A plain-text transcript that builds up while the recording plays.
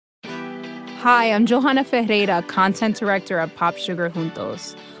Hi, I'm Johanna Ferreira, content director at Pop Sugar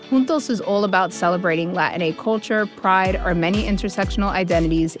Juntos. Juntos is all about celebrating Latinx culture, pride, our many intersectional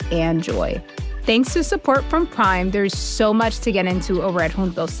identities, and joy. Thanks to support from Prime, there's so much to get into over at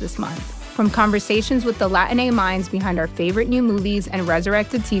Juntos this month. From conversations with the Latinx minds behind our favorite new movies and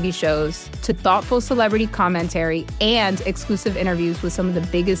resurrected TV shows, to thoughtful celebrity commentary and exclusive interviews with some of the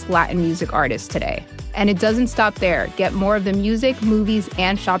biggest Latin music artists today. And it doesn't stop there. Get more of the music, movies,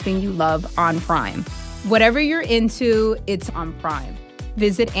 and shopping you love on Prime. Whatever you're into, it's on Prime.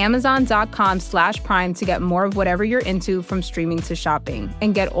 Visit Amazon.com/Prime to get more of whatever you're into, from streaming to shopping.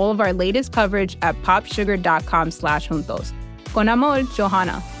 And get all of our latest coverage at popsugar.com/juntos. Con amor,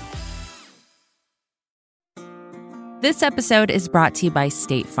 Johanna. This episode is brought to you by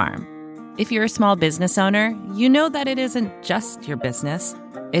State Farm. If you're a small business owner, you know that it isn't just your business,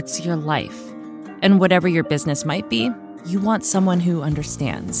 it's your life. And whatever your business might be, you want someone who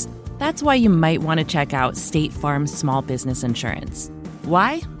understands. That's why you might want to check out State Farm Small Business Insurance.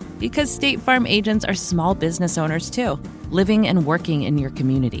 Why? Because State Farm agents are small business owners too, living and working in your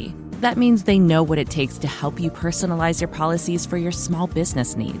community. That means they know what it takes to help you personalize your policies for your small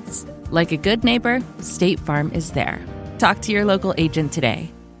business needs. Like a good neighbor, State Farm is there. Talk to your local agent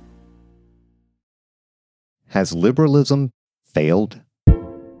today. Has liberalism failed?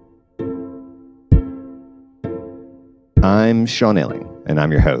 I'm Sean Illing, and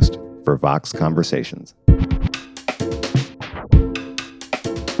I'm your host for Vox Conversations.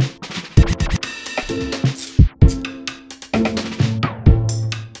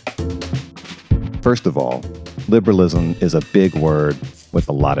 First of all, liberalism is a big word with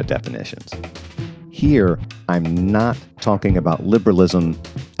a lot of definitions. Here, I'm not talking about liberalism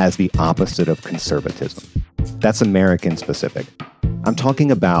as the opposite of conservatism. That's American specific. I'm talking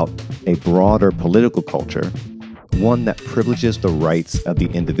about a broader political culture, one that privileges the rights of the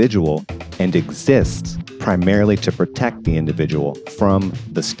individual and exists primarily to protect the individual from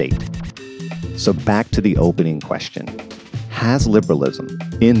the state. So back to the opening question. Has liberalism,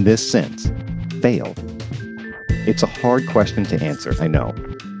 in this sense, failed? It's a hard question to answer, I know.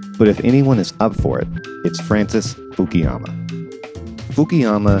 But if anyone is up for it, it's Francis Fukuyama.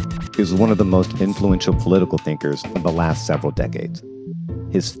 Fukuyama is one of the most influential political thinkers of the last several decades.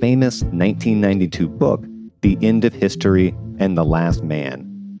 His famous 1992 book, The End of History and the Last Man,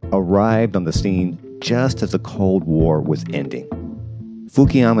 arrived on the scene just as the Cold War was ending.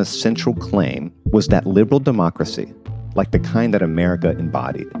 Fukuyama's central claim was that liberal democracy, like the kind that America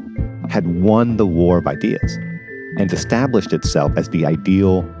embodied, had won the war of ideas and established itself as the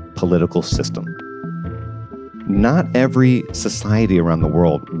ideal political system. Not every society around the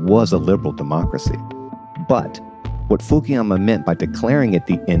world was a liberal democracy, but what Fukuyama meant by declaring it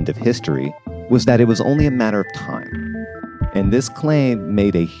the end of history was that it was only a matter of time. And this claim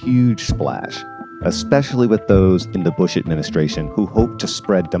made a huge splash, especially with those in the Bush administration who hoped to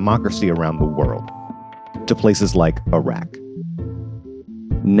spread democracy around the world, to places like Iraq.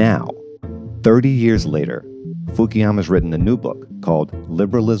 Now, 30 years later, Fukuyama's written a new book called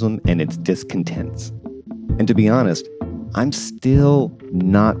Liberalism and Its Discontents. And to be honest, I'm still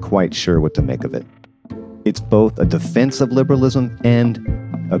not quite sure what to make of it. It's both a defense of liberalism and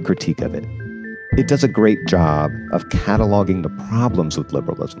a critique of it. It does a great job of cataloging the problems with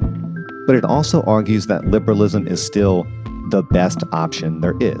liberalism, but it also argues that liberalism is still the best option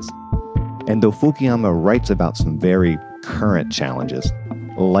there is. And though Fukuyama writes about some very current challenges,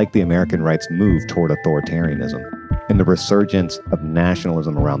 like the American right's move toward authoritarianism and the resurgence of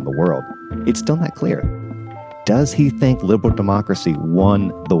nationalism around the world, it's still not clear. Does he think liberal democracy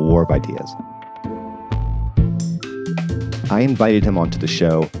won the war of ideas? I invited him onto the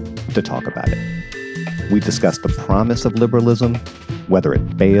show to talk about it. We discussed the promise of liberalism, whether it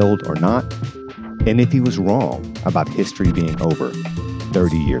failed or not, and if he was wrong about history being over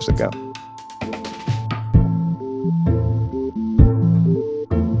 30 years ago.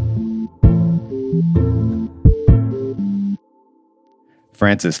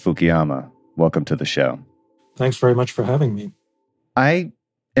 Francis Fukuyama, welcome to the show. Thanks very much for having me. I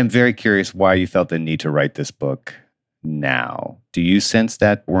am very curious why you felt the need to write this book now. Do you sense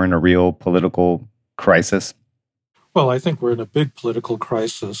that we're in a real political crisis? Well, I think we're in a big political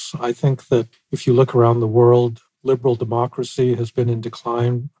crisis. I think that if you look around the world, liberal democracy has been in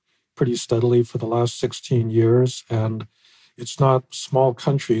decline pretty steadily for the last 16 years. And it's not small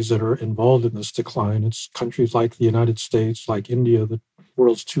countries that are involved in this decline. It's countries like the United States, like India, the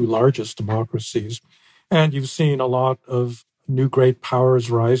world's two largest democracies. And you've seen a lot of new great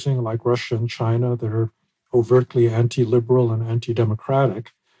powers rising, like Russia and China, that are overtly anti-liberal and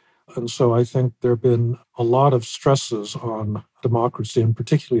anti-democratic. And so I think there have been a lot of stresses on democracy, and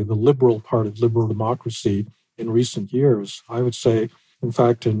particularly the liberal part of liberal democracy in recent years. I would say, in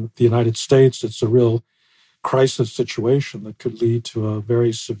fact, in the United States, it's a real crisis situation that could lead to a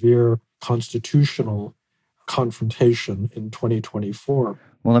very severe constitutional confrontation in 2024.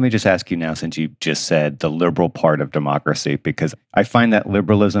 Well, let me just ask you now, since you just said the liberal part of democracy, because I find that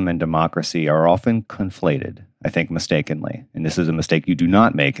liberalism and democracy are often conflated, I think mistakenly. And this is a mistake you do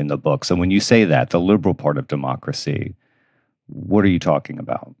not make in the book. So when you say that, the liberal part of democracy, what are you talking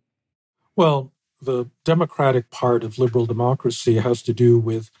about? Well, the democratic part of liberal democracy has to do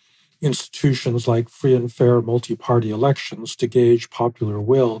with institutions like free and fair multi-party elections to gauge popular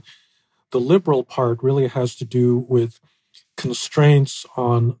will. The liberal part really has to do with constraints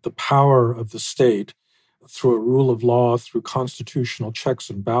on the power of the state through a rule of law, through constitutional checks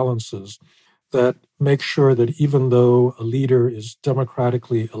and balances that make sure that even though a leader is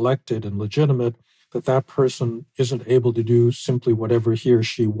democratically elected and legitimate, that that person isn't able to do simply whatever he or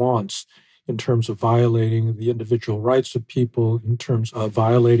she wants in terms of violating the individual rights of people, in terms of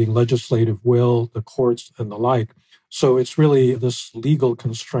violating legislative will, the courts, and the like. So it's really this legal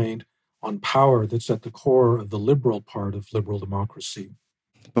constraint on power that's at the core of the liberal part of liberal democracy.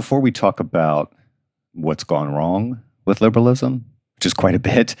 Before we talk about what's gone wrong with liberalism, which is quite a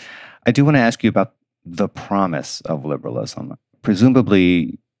bit, I do want to ask you about the promise of liberalism.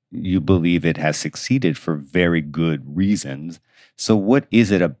 Presumably, you believe it has succeeded for very good reasons. So what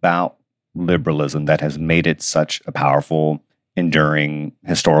is it about liberalism that has made it such a powerful, enduring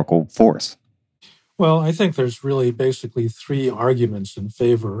historical force? Well, I think there's really basically three arguments in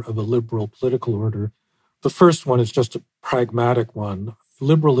favor of a liberal political order. The first one is just a pragmatic one.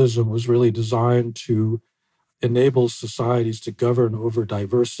 Liberalism was really designed to enable societies to govern over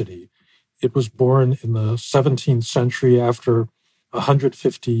diversity. It was born in the 17th century after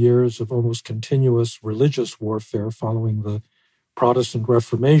 150 years of almost continuous religious warfare following the Protestant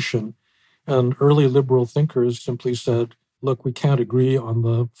Reformation. And early liberal thinkers simply said, look, we can't agree on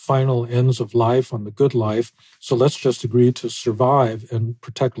the final ends of life, on the good life, so let's just agree to survive and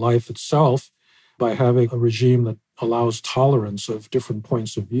protect life itself by having a regime that allows tolerance of different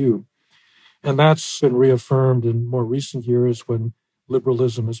points of view. And that's been reaffirmed in more recent years when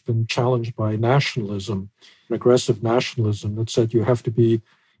liberalism has been challenged by nationalism, an aggressive nationalism that said you have to be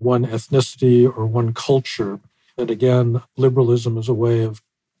one ethnicity or one culture. And again, liberalism is a way of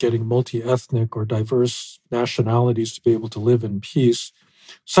getting multi-ethnic or diverse nationalities to be able to live in peace.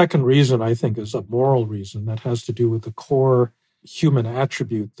 Second reason, I think, is a moral reason that has to do with the core human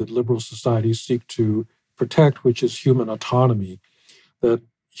attribute that liberal societies seek to protect, which is human autonomy, that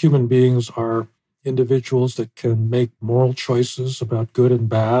human beings are individuals that can make moral choices about good and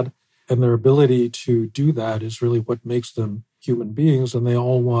bad, and their ability to do that is really what makes them human beings, and they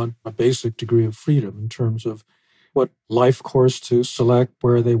all want a basic degree of freedom in terms of what life course to select,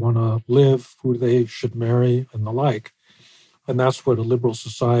 where they want to live, who they should marry, and the like. And that's what a liberal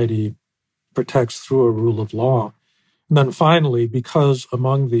society protects through a rule of law. And then finally, because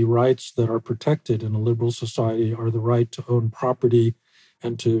among the rights that are protected in a liberal society are the right to own property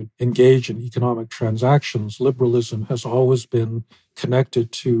and to engage in economic transactions, liberalism has always been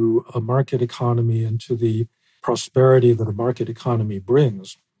connected to a market economy and to the prosperity that a market economy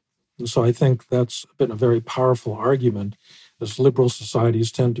brings. And so I think that's been a very powerful argument, as liberal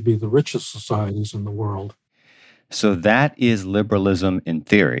societies tend to be the richest societies in the world. So that is liberalism in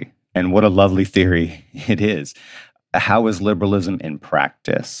theory. And what a lovely theory it is. How is liberalism in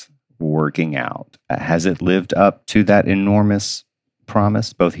practice working out? Has it lived up to that enormous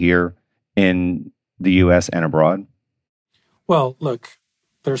promise, both here in the U.S. and abroad? Well, look,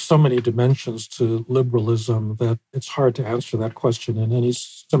 there's so many dimensions to liberalism that it's hard to answer that question in any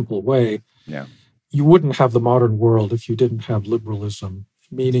simple way. Yeah. You wouldn't have the modern world if you didn't have liberalism,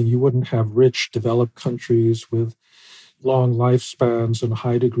 meaning you wouldn't have rich, developed countries with long lifespans and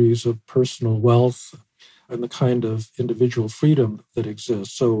high degrees of personal wealth and the kind of individual freedom that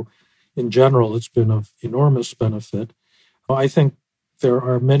exists. So in general, it's been of enormous benefit. I think there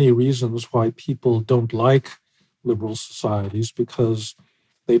are many reasons why people don't like liberal societies, because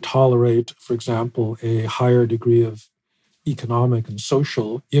they tolerate, for example, a higher degree of economic and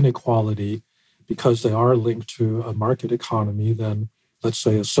social inequality because they are linked to a market economy than, let's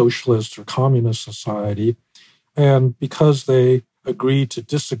say, a socialist or communist society. And because they agree to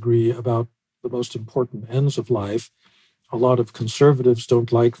disagree about the most important ends of life, a lot of conservatives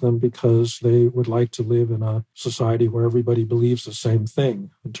don't like them because they would like to live in a society where everybody believes the same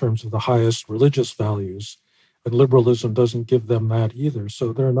thing in terms of the highest religious values. And liberalism doesn't give them that either.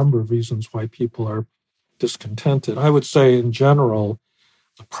 So there are a number of reasons why people are discontented. I would say in general,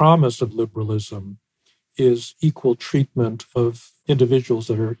 The promise of liberalism is equal treatment of individuals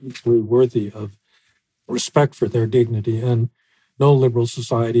that are equally worthy of respect for their dignity. And no liberal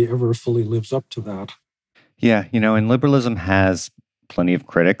society ever fully lives up to that. Yeah, and liberalism has plenty of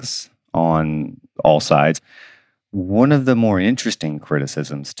critics on all sides. One of the more interesting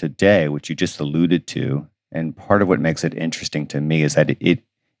criticisms today, which you just alluded to, and part of what makes it interesting to me is that it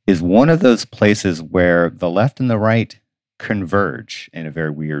is one of those places where the left and the right converge in a very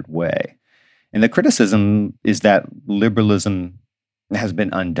weird way. And the criticism is that liberalism has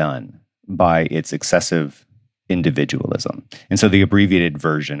been undone by its excessive individualism. And so the abbreviated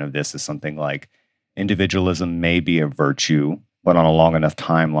version of this is something like individualism may be a virtue, but on a long enough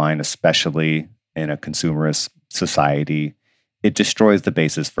timeline, especially in a consumerist society, it destroys the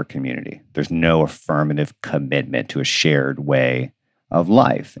basis for community. There's no affirmative commitment to a shared way of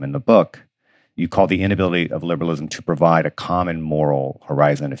life. In the book, you call the inability of liberalism to provide a common moral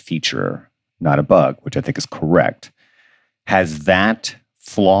horizon a feature, not a bug, which I think is correct. Has that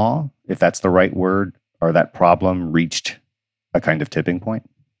flaw, if that's the right word, or that problem reached a kind of tipping point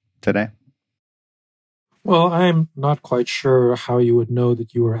today? Well, I'm not quite sure how you would know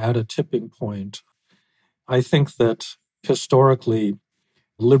that you are at a tipping point. I think that historically,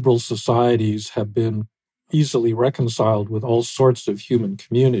 liberal societies have been easily reconciled with all sorts of human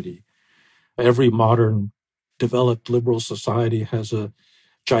community. Every modern developed liberal society has a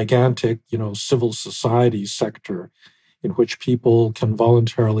gigantic, civil society sector in which people can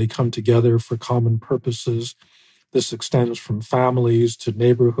voluntarily come together for common purposes. This extends from families to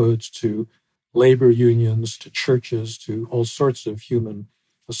neighborhoods to labor unions to churches to all sorts of human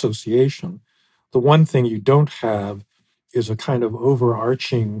association. The one thing you don't have is a kind of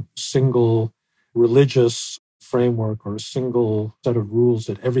overarching single religious framework or a single set of rules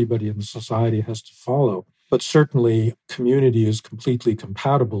that everybody in the society has to follow. But certainly community is completely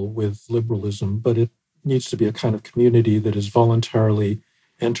compatible with liberalism, but it needs to be a kind of community that is voluntarily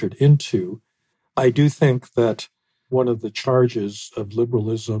entered into. I do think that one of the charges of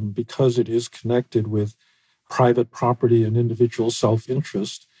liberalism, because it is connected with private property and individual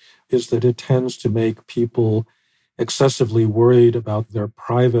self-interest, is that it tends to make people excessively worried about their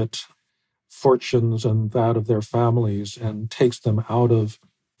private fortunes and that of their families and takes them out of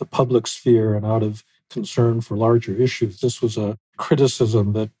the public sphere and out of concern for larger issues. This was a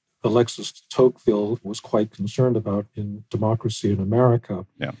criticism that Alexis de Tocqueville was quite concerned about in Democracy in America.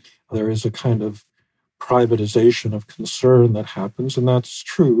 Yeah. There is a kind of privatization of concern that happens, and that's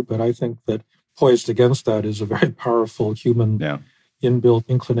true, but I think that poised against that is a very powerful human inbuilt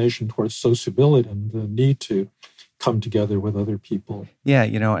inclination towards sociability and the need to come together with other people. Yeah,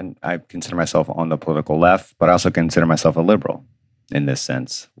 and I consider myself on the political left, but I also consider myself a liberal in this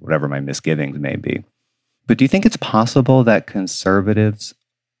sense, whatever my misgivings may be. But do you think it's possible that conservatives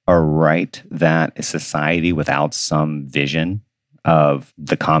are right that a society without some vision of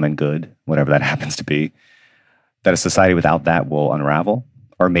the common good, whatever that happens to be, that a society without that will unravel?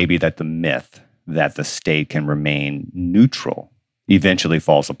 Or maybe that the myth that the state can remain neutral eventually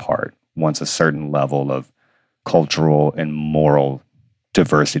falls apart once a certain level of cultural and moral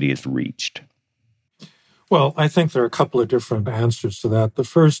diversity is reached? Well, I think there are a couple of different answers to that. The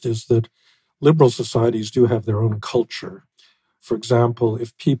first is that liberal societies do have their own culture. For example,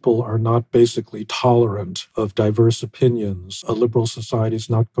 if people are not basically tolerant of diverse opinions, a liberal society is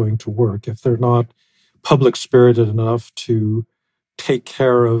not going to work. If they're not public-spirited enough to take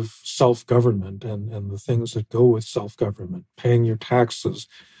care of self-government and the things that go with self-government, paying your taxes,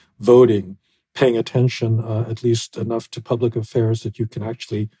 voting, paying attention at least enough to public affairs that you can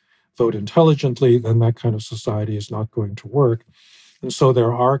actually vote intelligently, then that kind of society is not going to work. And so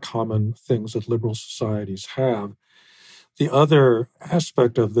there are common things that liberal societies have. The other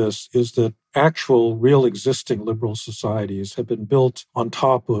aspect of this is that actual, real existing liberal societies have been built on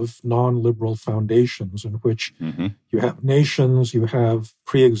top of non-liberal foundations in which you have nations, you have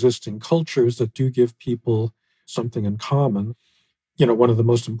pre-existing cultures that do give people something in common. One of the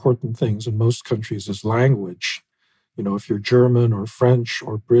most important things in most countries is language. If you're German or French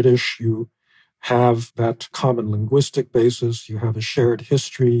or British, you have that common linguistic basis, you have a shared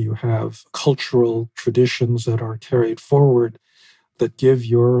history, you have cultural traditions that are carried forward that give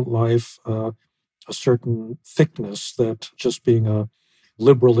your life a certain thickness that just being a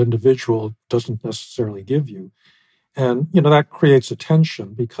liberal individual doesn't necessarily give you. And, that creates a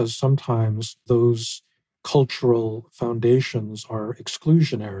tension because sometimes those cultural foundations are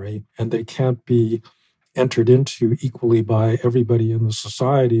exclusionary and they can't be entered into equally by everybody in the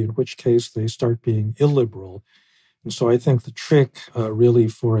society, in which case they start being illiberal. And so I think the trick really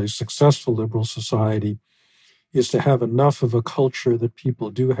for a successful liberal society is to have enough of a culture that people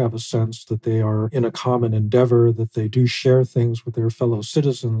do have a sense that they are in a common endeavor, that they do share things with their fellow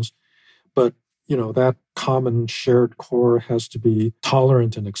citizens. But, that common shared core has to be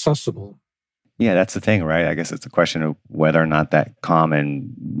tolerant and accessible. Yeah, that's the thing, right? I guess it's a question of whether or not that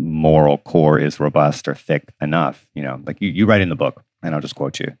common moral core is robust or thick enough. Like you write in the book, and I'll just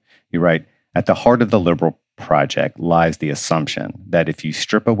quote you. You write, "At the heart of the liberal project lies the assumption that if you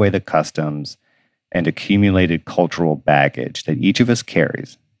strip away the customs and accumulated cultural baggage that each of us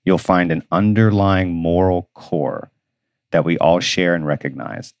carries, you'll find an underlying moral core that we all share and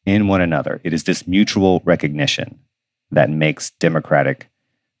recognize in one another. It is this mutual recognition that makes democratic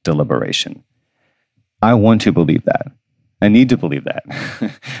deliberation." I want to believe that. I need to believe that.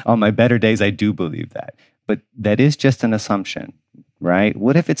 On my better days, I do believe that. But that is just an assumption, right?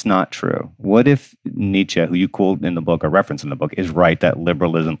 What if it's not true? What if Nietzsche, who you quote in the book or reference in the book, is right that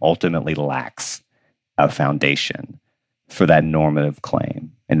liberalism ultimately lacks a foundation for that normative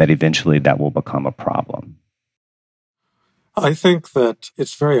claim, and that eventually that will become a problem? I think that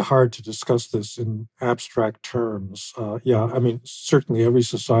it's very hard to discuss this in abstract terms. Certainly every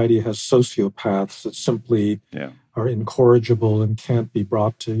society has sociopaths that simply are incorrigible and can't be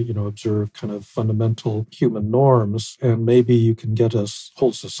brought to, observe kind of fundamental human norms. And maybe you can get a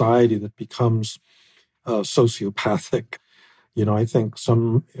whole society that becomes sociopathic. I think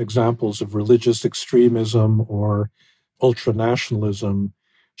some examples of religious extremism or ultranationalism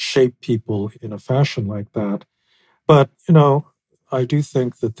shape people in a fashion like that. But, I do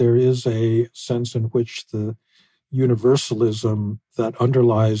think that there is a sense in which the universalism that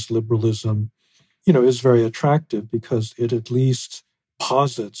underlies liberalism, is very attractive because it at least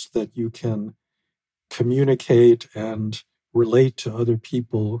posits that you can communicate and relate to other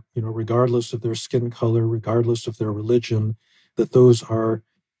people, regardless of their skin color, regardless of their religion, that those are,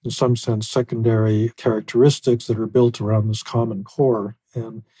 in some sense, secondary characteristics that are built around this common core.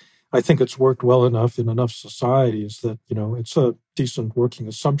 And I think it's worked well enough in enough societies that, it's a decent working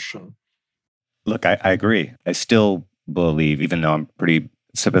assumption. Look, I agree. I still believe, even though I'm pretty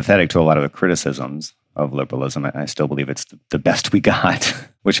sympathetic to a lot of the criticisms of liberalism, I still believe it's the best we got,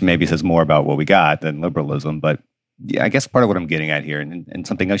 which maybe says more about what we got than liberalism. But yeah, I guess part of what I'm getting at here, and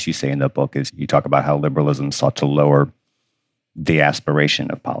something else you say in the book, is you talk about how liberalism sought to lower the aspiration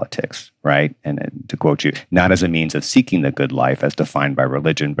of politics, right? And to quote you, not as a means of seeking the good life as defined by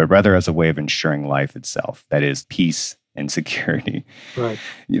religion, but rather as a way of ensuring life itself, that is, peace and security. Right.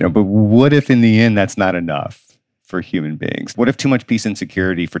 But what if in the end that's not enough for human beings? What if too much peace and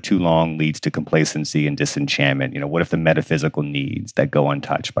security for too long leads to complacency and disenchantment? What if the metaphysical needs that go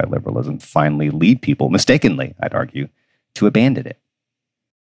untouched by liberalism finally lead people, mistakenly, I'd argue, to abandon it?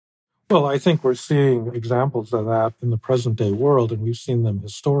 Well, I think we're seeing examples of that in the present day world, and we've seen them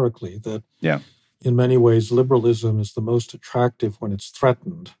historically, that in many ways, liberalism is the most attractive when it's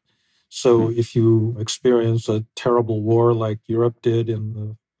threatened. So if you experience a terrible war like Europe did in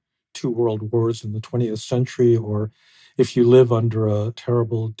the 2 world wars in the 20th century, or if you live under a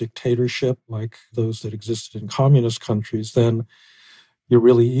terrible dictatorship like those that existed in communist countries, then you're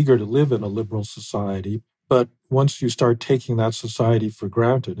really eager to live in a liberal society. But once you start taking that society for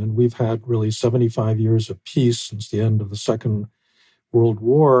granted, and we've had really 75 years of peace since the end of the Second World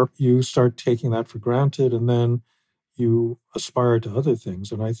War, you start taking that for granted, and then you aspire to other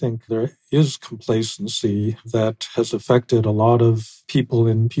things. And I think there is complacency that has affected a lot of people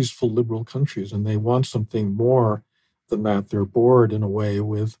in peaceful liberal countries, and they want something more than that. They're bored in a way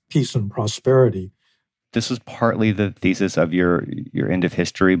with peace and prosperity. This was partly the thesis of your end of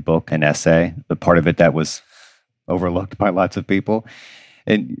history book and essay, the part of it that was overlooked by lots of people.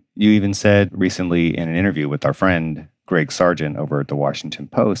 And you even said recently in an interview with our friend Greg Sargent over at the Washington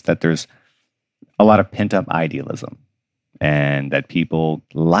Post that there's a lot of pent-up idealism and that people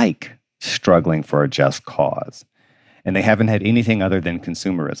like struggling for a just cause. And they haven't had anything other than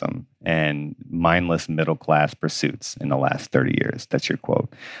consumerism and mindless middle-class pursuits in the last 30 years. That's your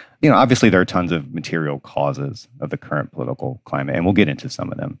quote. Obviously there are tons of material causes of the current political climate, and we'll get into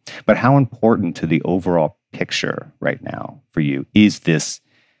some of them. But how important to the overall picture right now for you is this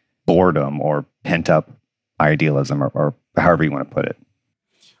boredom or pent-up idealism, or however you want to put it?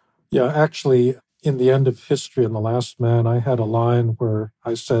 Yeah, actually, in the end of history, in The Last Man, I had a line where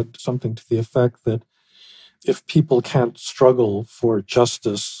I said something to the effect that if people can't struggle for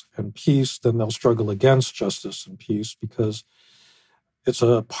justice and peace, then they'll struggle against justice and peace, because it's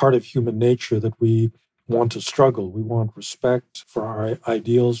a part of human nature that we want to struggle. We want respect for our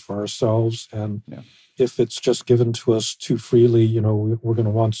ideals, for ourselves. And if it's just given to us too freely, we're going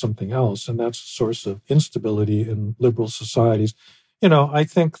to want something else. And that's a source of instability in liberal societies. I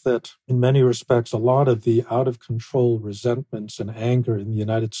think that in many respects, a lot of the out of control resentments and anger in the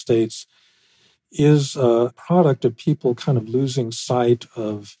United States is a product of people kind of losing sight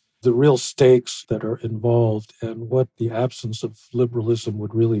of the real stakes that are involved and what the absence of liberalism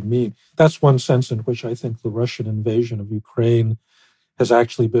would really mean. That's one sense in which I think the Russian invasion of Ukraine has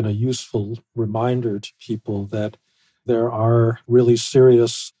actually been a useful reminder to people that there are really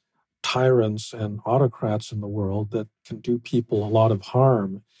serious tyrants and autocrats in the world that can do people a lot of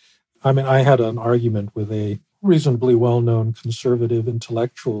harm. I mean, I had an argument with a reasonably well-known conservative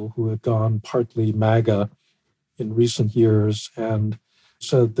intellectual who had gone partly MAGA in recent years and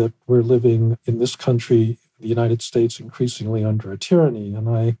said that we're living in this country, the United States, increasingly under a tyranny. And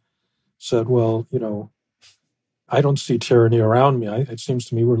I said, well, I don't see tyranny around me. It seems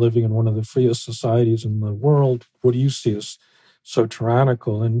to me we're living in one of the freest societies in the world. What do you see as so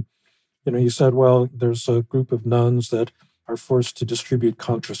tyrannical? And, he said, well, there's a group of nuns that are forced to distribute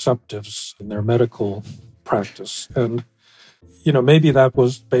contraceptives in their medical practice. And, maybe that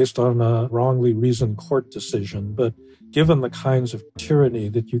was based on a wrongly reasoned court decision. But given the kinds of tyranny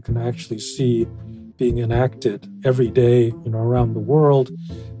that you can actually see being enacted every day, around the world,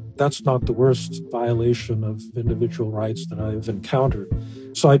 that's not the worst violation of individual rights that I've encountered.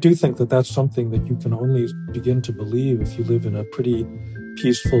 So I do think that that's something that you can only begin to believe if you live in a pretty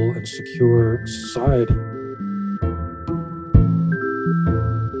peaceful and secure society.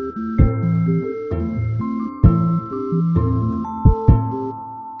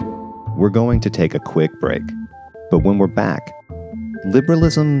 We're going to take a quick break, but when we're back,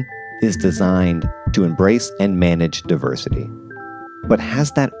 liberalism is designed to embrace and manage diversity. But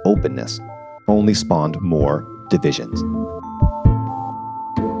has that openness only spawned more divisions?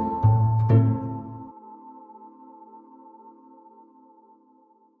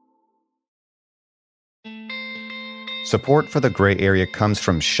 Support for the gray area comes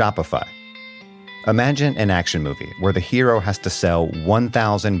from Shopify. Imagine an action movie where the hero has to sell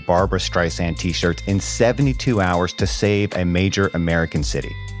 1,000 Barbra Streisand t-shirts in 72 hours to save a major American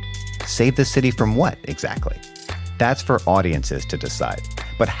city. Save the city from what, exactly? That's for audiences to decide.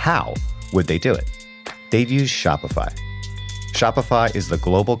 But how would they do it? They'd use Shopify. Shopify is the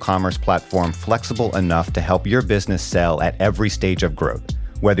global commerce platform flexible enough to help your business sell at every stage of growth,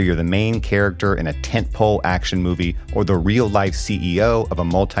 whether you're the main character in a tentpole action movie or the real-life CEO of a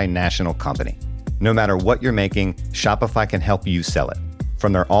multinational company. No matter what you're making, Shopify can help you sell it.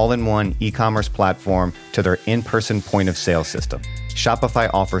 From their all-in-one e-commerce platform to their in-person point-of-sale system, Shopify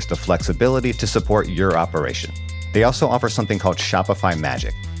offers the flexibility to support your operation. They also offer something called Shopify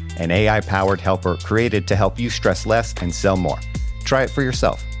Magic, an AI-powered helper created to help you stress less and sell more. Try it for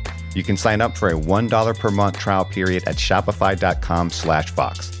yourself. You can sign up for a $1 per month trial period at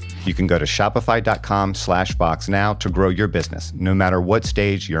shopify.com/Vox. You can go to shopify.com/Vox now to grow your business, no matter what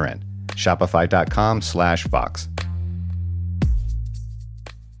stage you're in. Shopify.com/Vox.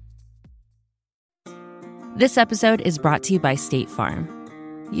 This episode is brought to you by State Farm.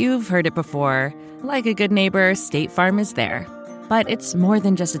 You've heard it before. Like a good neighbor, State Farm is there. But it's more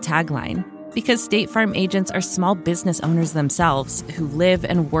than just a tagline, because State Farm agents are small business owners themselves who live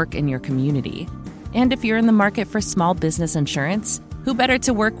and work in your community. And if you're in the market for small business insurance, who better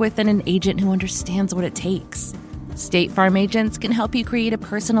to work with than an agent who understands what it takes? State Farm agents can help you create a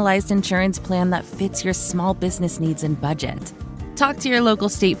personalized insurance plan that fits your small business needs and budget. Talk to your local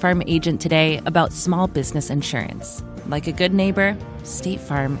State Farm agent today about small business insurance. Like a good neighbor, State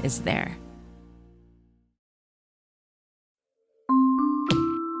Farm is there.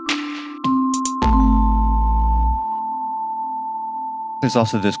 There's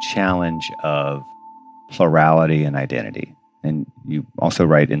also this challenge of plurality and identity. And you also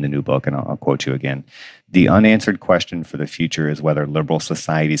write in the new book, and I'll quote you again, the unanswered question for the future is whether liberal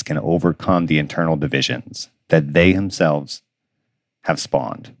societies can overcome the internal divisions that they themselves have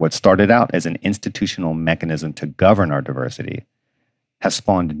spawned. What started out as an institutional mechanism to govern our diversity has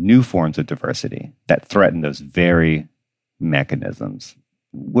spawned new forms of diversity that threaten those very mechanisms.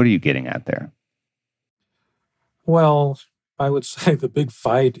 What are you getting at there? Well, I would say the big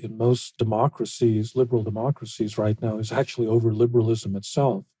fight in most democracies, liberal democracies right now, is actually over liberalism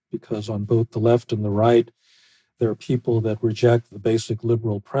itself, because on both the left and the right, there are people that reject the basic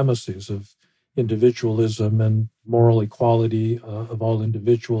liberal premises of individualism and moral equality of all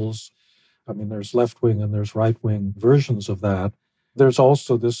individuals. I mean, there's left-wing and there's right-wing versions of that. There's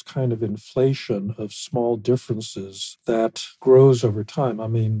also this kind of inflation of small differences that grows over time. I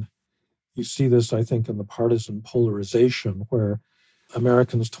mean, you see this, I think, in the partisan polarization where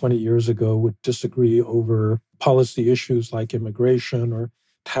Americans 20 years ago would disagree over policy issues like immigration or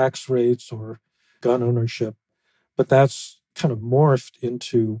tax rates or gun ownership. But that's kind of morphed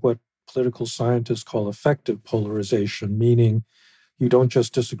into what political scientists call effective polarization, meaning you don't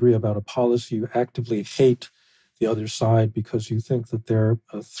just disagree about a policy, you actively hate the other side because you think that they're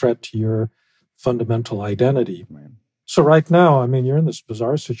a threat to your fundamental identity. Right. So right now, I mean, you're in this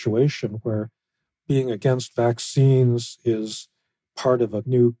bizarre situation where being against vaccines is part of a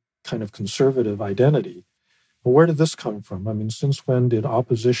new kind of conservative identity. Well, where did this come from? I mean, since when did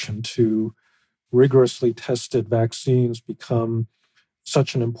opposition to rigorously tested vaccines become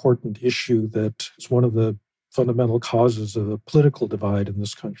such an important issue that it's one of the fundamental causes of the political divide in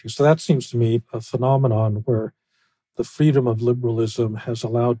this country? So that seems to me a phenomenon where the freedom of liberalism has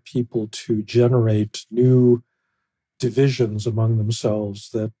allowed people to generate new divisions among themselves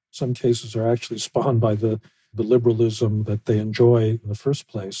that in some cases are actually spawned by the liberalism that they enjoy in the first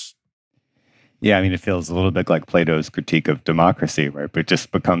place. Yeah, I mean, it feels a little bit like Plato's critique of democracy, right? But it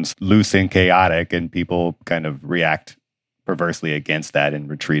just becomes loose and chaotic, and people kind of react perversely against that and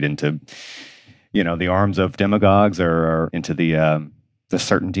retreat into, the arms of demagogues or into the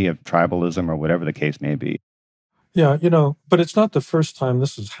certainty of tribalism or whatever the case may be. Yeah, but it's not the first time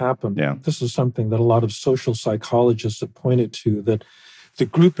this has happened. Yeah. This is something that a lot of social psychologists have pointed to, that the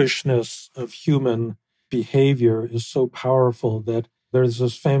groupishness of human behavior is so powerful that there's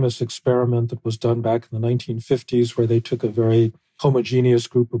this famous experiment that was done back in the 1950s where they took a very homogeneous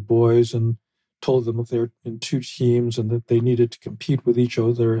group of boys and told them that they're in two teams and that they needed to compete with each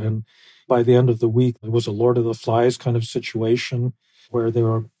other. And by the end of the week, it was a Lord of the Flies kind of situation where they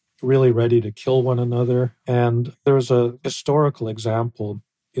were really ready to kill one another. And there's a historical example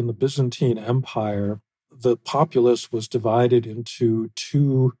in the Byzantine Empire. The populace was divided into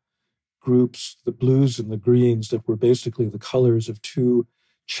two groups, the blues and the greens, that were basically the colors of two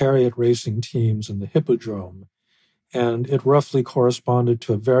chariot racing teams in the hippodrome. And it roughly corresponded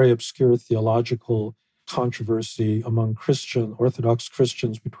to a very obscure theological controversy among Orthodox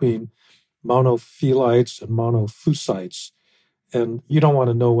Christians between monophilites and monophusites. And you don't want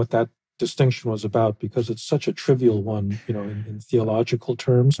to know what that distinction was about because it's such a trivial one, in theological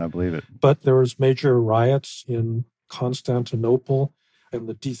terms. I believe it. But there was major riots in Constantinople and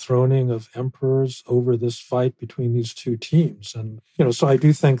the dethroning of emperors over this fight between these two teams. And, so I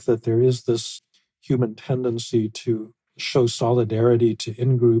do think that there is this human tendency to show solidarity to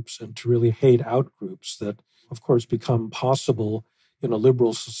in-groups and to really hate out-groups that, of course, become possible in a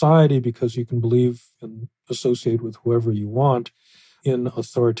liberal society because you can believe and associate with whoever you want. In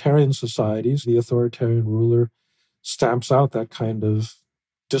authoritarian societies, the authoritarian ruler stamps out that kind of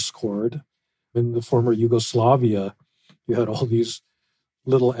discord. In the former Yugoslavia, you had all these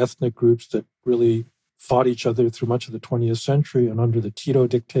little ethnic groups that really fought each other through much of the 20th century, and under the Tito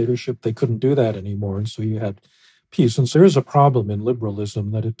dictatorship, they couldn't do that anymore. And so you had peace. And so there is a problem in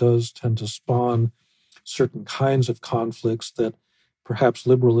liberalism that it does tend to spawn certain kinds of conflicts that perhaps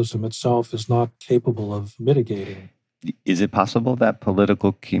liberalism itself is not capable of mitigating. Is it possible that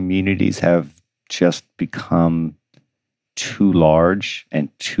political communities have just become too large and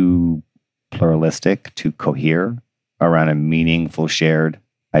too pluralistic to cohere around a meaningful shared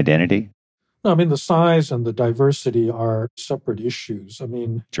identity? No, I mean, the size and the diversity are separate issues. I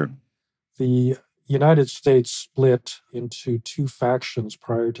mean, True. The United States split into two factions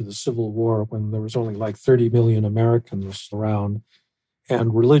prior to the Civil War when there was only like 30 million Americans around.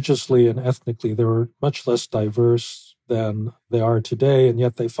 And religiously and ethnically, they were much less diverse than they are today. And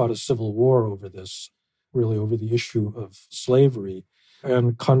yet they fought a civil war over this, really over the issue of slavery.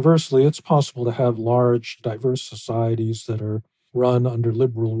 And conversely, it's possible to have large, diverse societies that are run under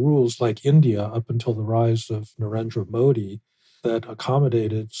liberal rules, like India, up until the rise of Narendra Modi, that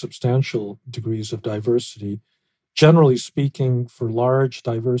accommodated substantial degrees of diversity. Generally speaking, for large,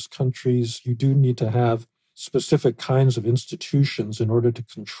 diverse countries, you do need to have specific kinds of institutions in order to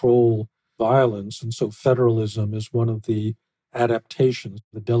control violence. And so federalism is one of the adaptations,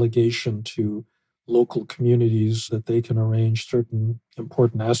 the delegation to local communities that they can arrange certain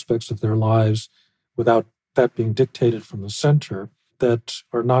important aspects of their lives without that being dictated from the center, that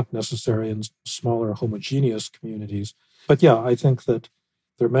are not necessary in smaller homogeneous communities. But yeah, I think that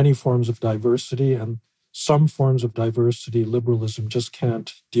there are many forms of diversity, and some forms of diversity liberalism just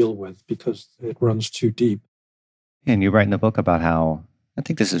can't deal with because it runs too deep. And you write in the book about how, I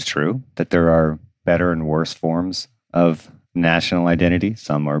think this is true, that there are better and worse forms of national identity.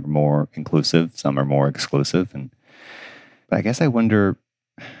 Some are more inclusive, some are more exclusive. But I guess I wonder,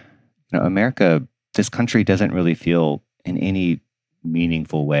 America, this country doesn't really feel in any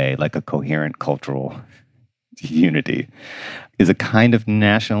meaningful way like a coherent cultural unity. Is a kind of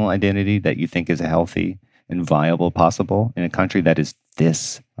national identity that you think is healthy and viable possible in a country that is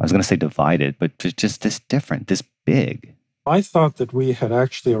this, I was going to say divided, but just this different, this big? I thought that we had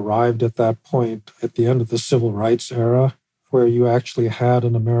actually arrived at that point at the end of the civil rights era, where you actually had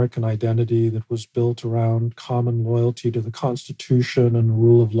an American identity that was built around common loyalty to the Constitution and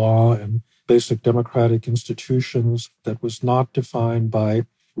rule of law and basic democratic institutions that was not defined by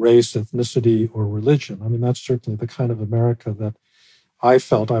race, ethnicity, or religion. I mean, that's certainly the kind of America that I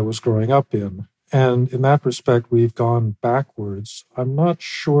felt I was growing up in. And in that respect, we've gone backwards. I'm not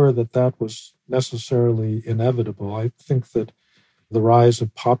sure that that was necessarily inevitable. I think that the rise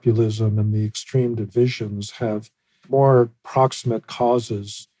of populism and the extreme divisions have more proximate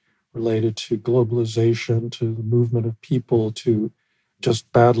causes related to globalization, to the movement of people, to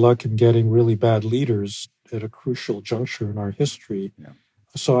just bad luck in getting really bad leaders at a crucial juncture in our history. Yeah.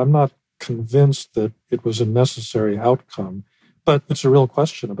 So I'm not convinced that it was a necessary outcome. But it's a real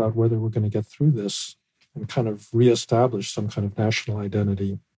question about whether we're going to get through this and kind of reestablish some kind of national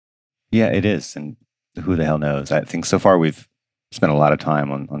identity. Yeah, it is. And who the hell knows? I think so far we've spent a lot of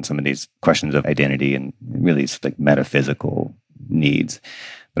time on some of these questions of identity and really like metaphysical needs.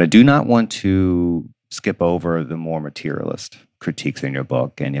 But I do not want to skip over the more materialist critiques in your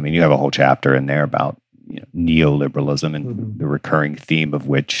book. And I mean, you have a whole chapter in there about neoliberalism, and the recurring theme of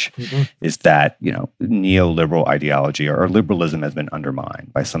which is that, neoliberal ideology or liberalism has been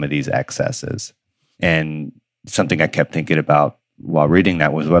undermined by some of these excesses. And something I kept thinking about while reading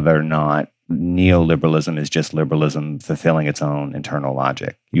that was whether or not neoliberalism is just liberalism fulfilling its own internal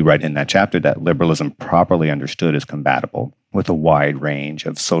logic. You write in that chapter that liberalism properly understood is compatible with a wide range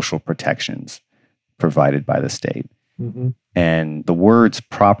of social protections provided by the state. And the words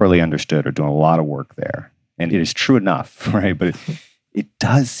properly understood are doing a lot of work there. And it is true enough, right? But it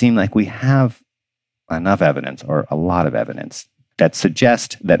does seem like we have enough evidence, or a lot of evidence, that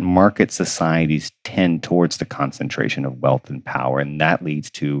suggests that market societies tend towards the concentration of wealth and power. And that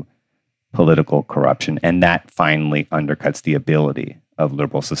leads to political corruption. And that finally undercuts the ability of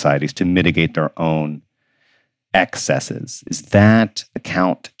liberal societies to mitigate their own excesses. Is that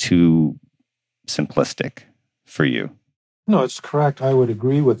account too simplistic for you? No, it's correct. I would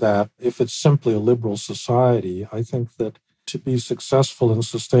agree with that. If it's simply a liberal society, I think that to be successful and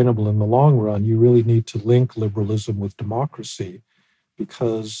sustainable in the long run, you really need to link liberalism with democracy,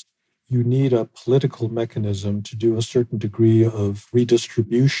 because you need a political mechanism to do a certain degree of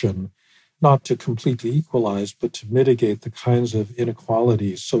redistribution, not to completely equalize, but to mitigate the kinds of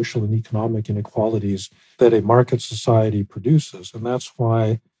inequalities, social and economic inequalities, that a market society produces. And that's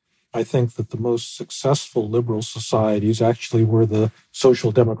why I think that the most successful liberal societies actually were the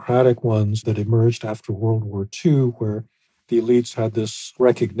social democratic ones that emerged after World War II, where the elites had this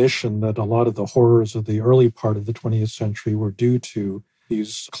recognition that a lot of the horrors of the early part of the 20th century were due to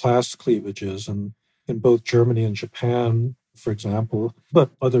these class cleavages. And in both Germany and Japan, for example,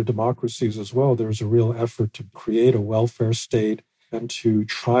 but other democracies as well, there was a real effort to create a welfare state and to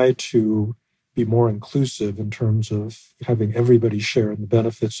try to be more inclusive in terms of having everybody share in the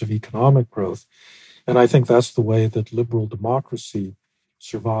benefits of economic growth. And I think that's the way that liberal democracy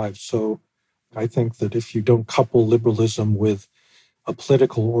survives. So I think that if you don't couple liberalism with a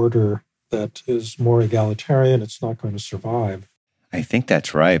political order that is more egalitarian, it's not going to survive. I think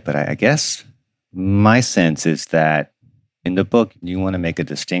that's right. But I guess my sense is that in the book, you want to make a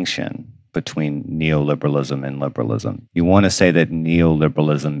distinction between neoliberalism and liberalism. You want to say that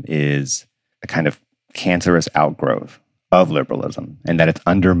neoliberalism is a kind of cancerous outgrowth of liberalism, and that it's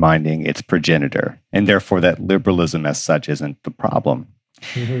undermining its progenitor, and therefore that liberalism as such isn't the problem.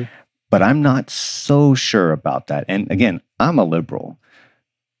 But I'm not so sure about that. And again, I'm a liberal.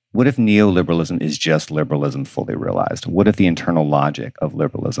 What if neoliberalism is just liberalism fully realized? What if the internal logic of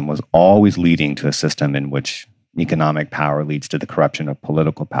liberalism was always leading to a system in which economic power leads to the corruption of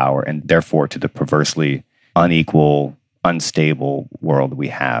political power, and therefore to the perversely unequal, unstable world we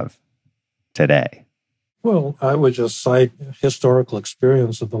have today? Well, I would just cite historical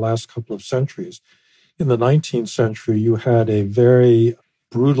experience of the last couple of centuries. In the 19th century, you had a very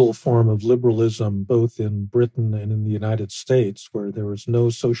brutal form of liberalism, both in Britain and in the United States, where there was no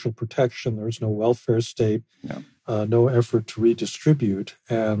social protection, there was no welfare state, no effort to redistribute.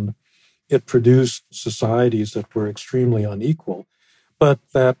 And it produced societies that were extremely unequal. But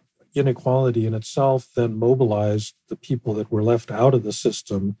that inequality in itself then mobilized the people that were left out of the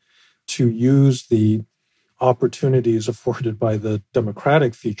system to use the opportunities afforded by the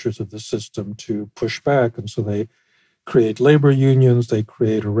democratic features of the system to push back. And so they create labor unions, they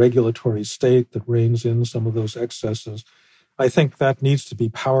create a regulatory state that reins in some of those excesses. I think that needs to be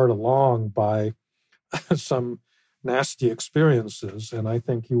powered along by some nasty experiences. And I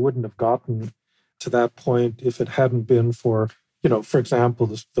think you wouldn't have gotten to that point if it hadn't been for For example,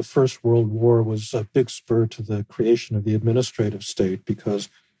 the First World War was a big spur to the creation of the administrative state because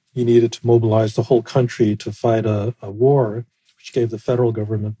you needed to mobilize the whole country to fight a war, which gave the federal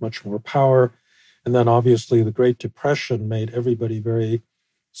government much more power. And then obviously the Great Depression made everybody very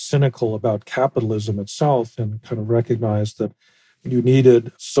cynical about capitalism itself and kind of recognized that you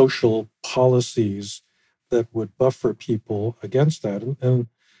needed social policies that would buffer people against that. And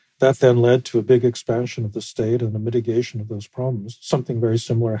that then led to a big expansion of the state and a mitigation of those problems. Something very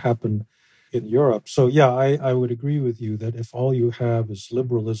similar happened in Europe. So, yeah, I would agree with you that if all you have is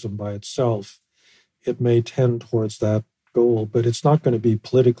liberalism by itself, it may tend towards that goal, but it's not going to be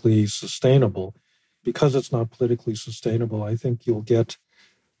politically sustainable. Because it's not politically sustainable, I think you'll get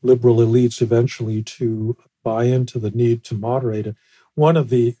liberal elites eventually to buy into the need to moderate it. One of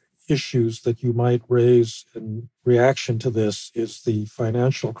the issues that you might raise in reaction to this is the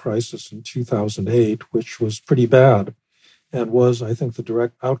financial crisis in 2008, which was pretty bad and was, I think, the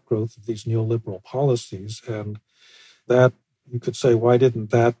direct outgrowth of these neoliberal policies. And that, you could say, why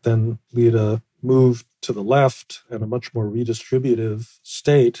didn't that then lead a move to the left and a much more redistributive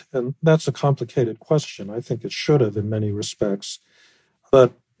state? And that's a complicated question. I think it should have in many respects.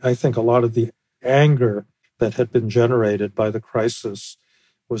 But I think a lot of the anger that had been generated by the crisis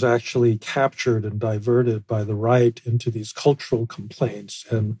was actually captured and diverted by the right into these cultural complaints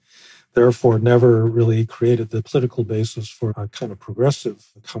and therefore never really created the political basis for a kind of progressive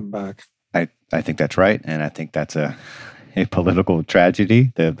comeback. I think that's right. And I think that's a political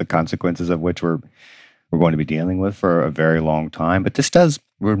tragedy, the consequences of which we're going to be dealing with for a very long time. But this does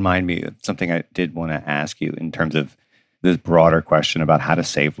remind me of something I did want to ask you in terms of this broader question about how to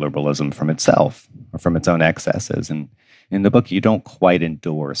save liberalism from itself or from its own excesses. And in the book, you don't quite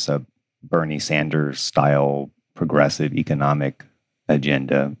endorse a Bernie Sanders-style progressive economic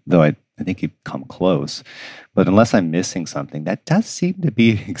agenda, though I think you've come close. But unless I'm missing something, that does seem to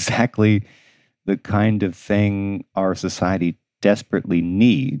be exactly the kind of thing our society desperately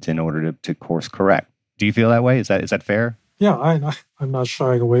needs in order to course correct. Do you feel that way? Is that fair? Yeah, I'm not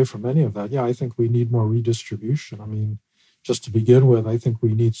shying away from any of that. Yeah, I think we need more redistribution. I mean, just to begin with, I think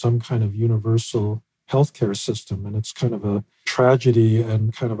we need some kind of universal healthcare system. And it's kind of a tragedy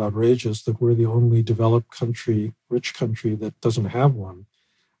and kind of outrageous that we're the only developed country, rich country, that doesn't have one.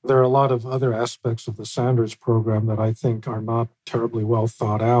 There are a lot of other aspects of the Sanders program that I think are not terribly well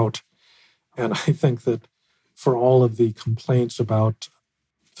thought out. And I think that for all of the complaints about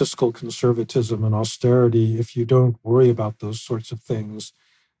fiscal conservatism and austerity, if you don't worry about those sorts of things,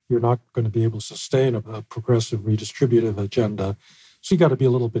 you're not going to be able to sustain a progressive redistributive agenda. So you got to be a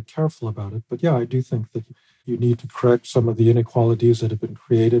little bit careful about it. But yeah, I do think that you need to correct some of the inequalities that have been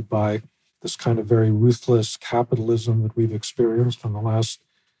created by this kind of very ruthless capitalism that we've experienced in the last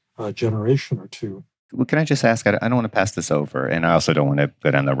generation or two. Well, can I just ask, I don't want to pass this over, and I also don't want to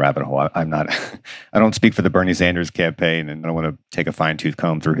go down the rabbit hole. I'm not, I don't speak for the Bernie Sanders campaign, and I don't want to take a fine-tooth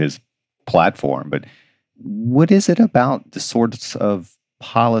comb through his platform, but what is it about the sorts of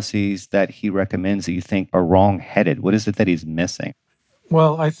policies that he recommends that you think are wrong-headed? What is it that he's missing?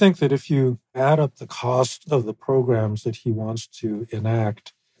 Well, I think that if you add up the cost of the programs that he wants to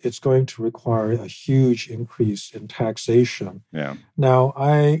enact, it's going to require a huge increase in taxation. Yeah. Now,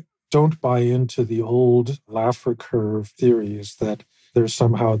 I don't buy into the old Laffer curve theories that there's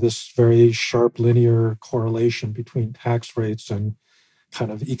somehow this very sharp linear correlation between tax rates and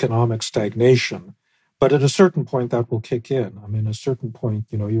kind of economic stagnation. But at a certain point, that will kick in. I mean, at a certain point,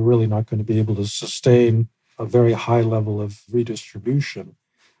 you're really not going to be able to sustain a very high level of redistribution.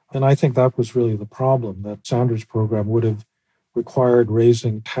 And I think that was really the problem, that Sanders' program would have required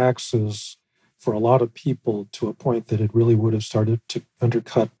raising taxes for a lot of people to a point that it really would have started to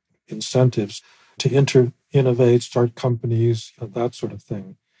undercut incentives to innovate, start companies, that sort of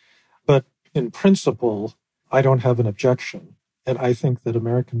thing. But in principle, I don't have an objection. And I think that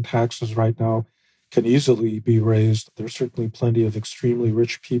American taxes right now can easily be raised. There's certainly plenty of extremely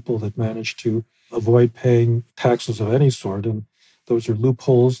rich people that manage to avoid paying taxes of any sort. And those are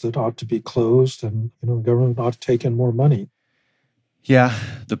loopholes that ought to be closed. And the government ought to take in more money. Yeah,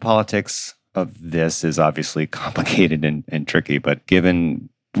 the politics of this is obviously complicated and tricky. But given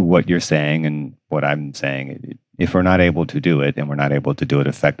what you're saying and what I'm saying, if we're not able to do it and we're not able to do it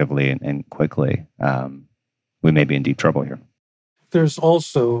effectively and quickly, we may be in deep trouble here. There's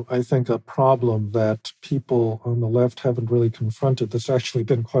also, I think, a problem that people on the left haven't really confronted that's actually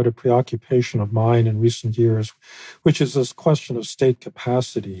been quite a preoccupation of mine in recent years, which is this question of state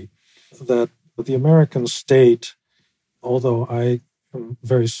capacity, that the American state, although I am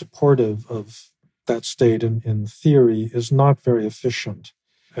very supportive of that state in theory, is not very efficient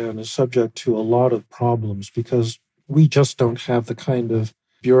and is subject to a lot of problems because we just don't have the kind of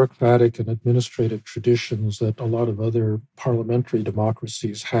bureaucratic and administrative traditions that a lot of other parliamentary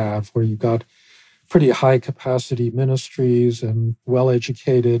democracies have, where you've got pretty high capacity ministries and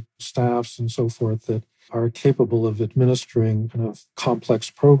well-educated staffs and so forth that are capable of administering kind of complex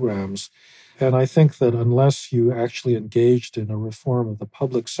programs. And I think that unless you actually engaged in a reform of the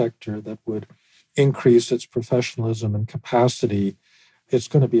public sector that would increase its professionalism and capacity, it's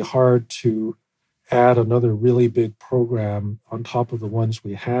going to be hard to add another really big program on top of the ones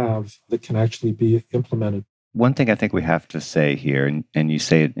we have that can actually be implemented. One thing I think we have to say here, and you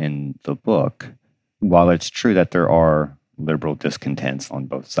say it in the book, while it's true that there are liberal discontents on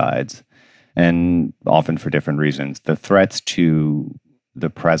both sides, and often for different reasons, the threats to the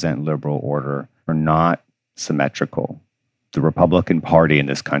present liberal order are not symmetrical. The Republican Party in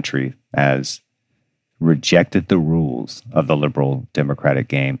this country has rejected the rules of the liberal democratic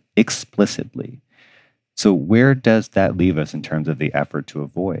game explicitly. So where does that leave us in terms of the effort to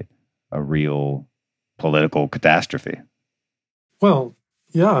avoid a real political catastrophe? Well,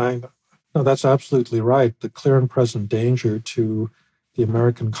 yeah, no, that's absolutely right. The clear and present danger to the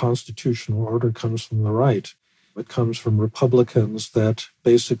American constitutional order comes from the right. It comes from Republicans that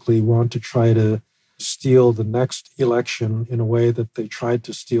basically want to try to steal the next election in a way that they tried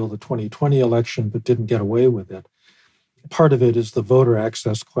to steal the 2020 election but didn't get away with it. Part of it is the voter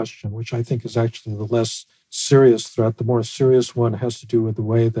access question, which I think is actually the less serious threat. The more serious one has to do with the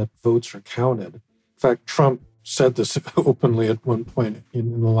way that votes are counted. In fact, Trump said this openly at one point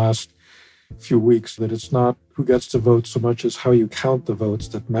in the last few weeks, that it's not who gets to vote so much as how you count the votes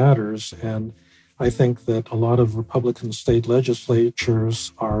that matters. And I think that a lot of Republican state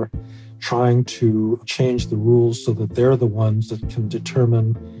legislatures are trying to change the rules so that they're the ones that can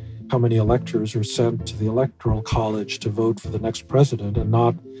determine how many electors are sent to the Electoral College to vote for the next president, and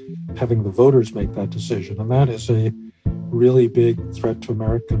not having the voters make that decision. And that is a really big threat to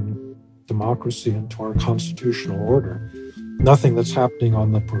American democracy and to our constitutional order. Nothing that's happening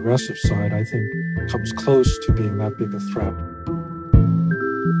on the progressive side, I think, comes close to being that big a threat.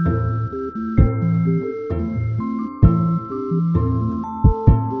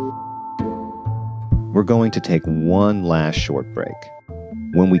 We're going to take one last short break.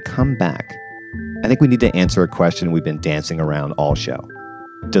 When we come back, I think we need to answer a question we've been dancing around all show.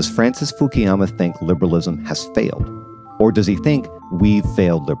 Does Francis Fukuyama think liberalism has failed? Or does he think we've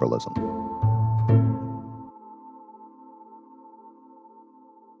failed liberalism?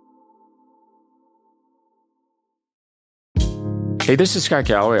 Hey, this is Scott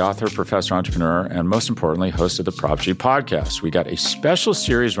Galloway, author, professor, entrepreneur, and most importantly, host of the Prop G podcast. We got a special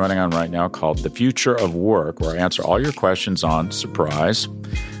series running on right now called The Future of Work, where I answer all your questions on, surprise,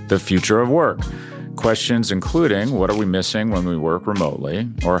 the future of work. Questions including, what are we missing when we work remotely?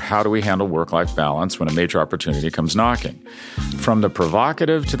 Or how do we handle work-life balance when a major opportunity comes knocking? From the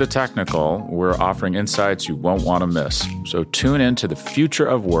provocative to the technical, we're offering insights you won't want to miss. So tune in to The Future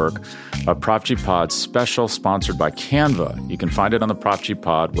of Work, a Prop G Pod special sponsored by Canva. You can find it on the Prop G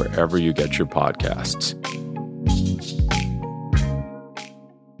Pod wherever you get your podcasts.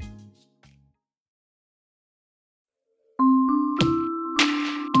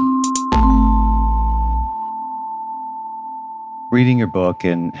 Reading your book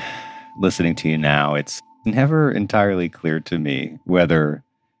and listening to you now, it's never entirely clear to me whether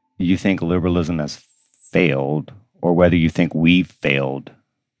you think liberalism has failed or whether you think we've failed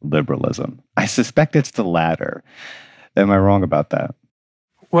liberalism. I suspect it's the latter. Am I wrong about that?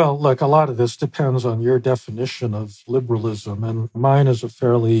 Well, look, a lot of this depends on your definition of liberalism, and mine is a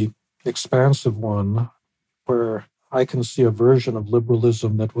fairly expansive one, where I can see a version of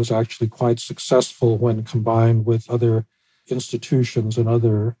liberalism that was actually quite successful when combined with other institutions and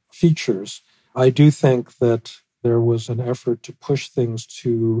other features. I do think that there was an effort to push things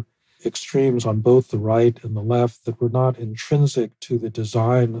to extremes on both the right and the left that were not intrinsic to the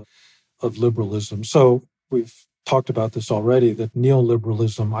design of liberalism. So we've talked about this already, that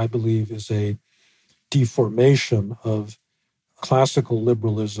neoliberalism, I believe, is a deformation of classical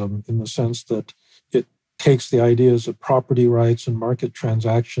liberalism in the sense that it takes the ideas of property rights and market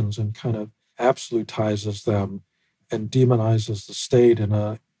transactions and kind of absolutizes them and demonizes the state in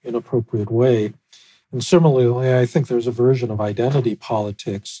an inappropriate way. And similarly, I think there's a version of identity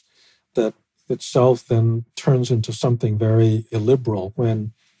politics that itself then turns into something very illiberal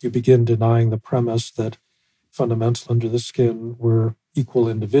when you begin denying the premise that fundamental under the skin we're equal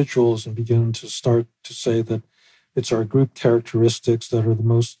individuals and begin to start to say that it's our group characteristics that are the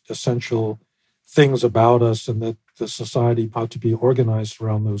most essential things about us and that the society ought to be organized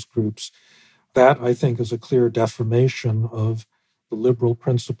around those groups. That, I think, is a clear deformation of the liberal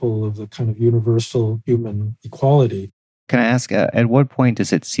principle of the kind of universal human equality. Can I ask, at what point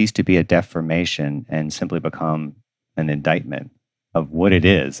does it cease to be a defamation and simply become an indictment of what it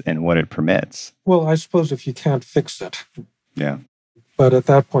is and what it permits? Well, I suppose if you can't fix it. Yeah. But at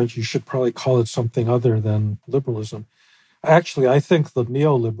that point, you should probably call it something other than liberalism. Actually, I think the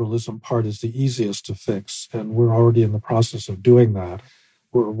neoliberalism part is the easiest to fix, and we're already in the process of doing that.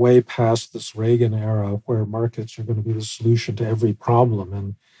 We're way past this Reagan era where markets are going to be the solution to every problem,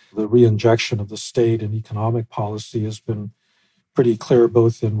 and the reinjection of the state in economic policy has been pretty clear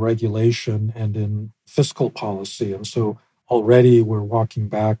both in regulation and in fiscal policy. And so already we're walking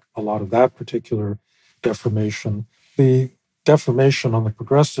back a lot of that particular deformation. The deformation on the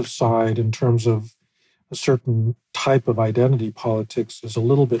progressive side in terms of a certain type of identity politics is a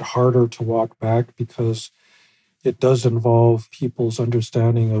little bit harder to walk back because it does involve people's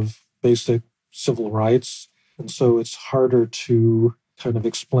understanding of basic civil rights. And so it's harder to kind of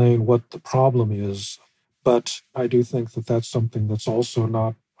explain what the problem is. But I do think that that's something that's also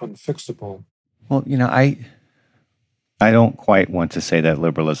not unfixable. Well, I don't quite want to say that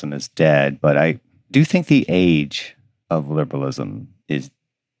liberalism is dead, but I do think the age of liberalism is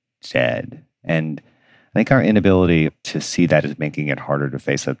dead. And I think our inability to see that is making it harder to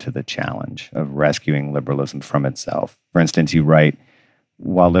face up to the challenge of rescuing liberalism from itself. For instance, you write,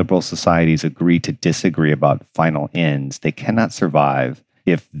 while liberal societies agree to disagree about final ends, they cannot survive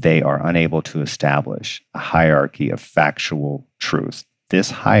if they are unable to establish a hierarchy of factual truth. This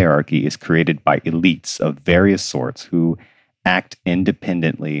hierarchy is created by elites of various sorts who act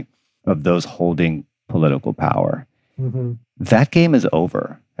independently of those holding political power. Mm-hmm. That game is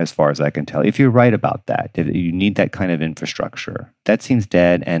over, as far as I can tell. If you're right about that you need that kind of infrastructure, that seems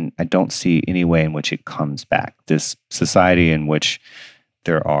dead, and I don't see any way in which it comes back. This society in which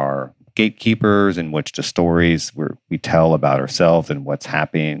there are gatekeepers, in which the stories where we tell about ourselves and what's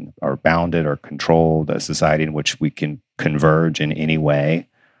happening are bounded or controlled, a society in which we can converge in any way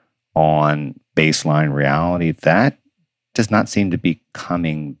on baseline reality, that does not seem to be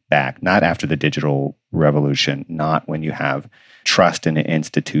coming back. Not after the digital revolution, not when you have trust in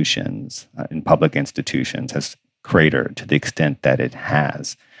institutions, in public institutions, has cratered to the extent that it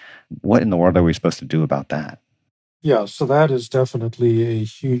has. What in the world are we supposed to do about that? Yeah, so that is definitely a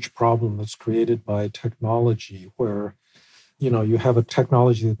huge problem that's created by technology, where you have a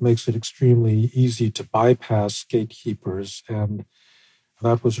technology that makes it extremely easy to bypass gatekeepers. And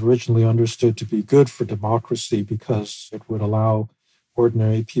that was originally understood to be good for democracy because it would allow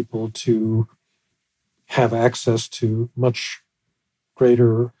ordinary people to have access to much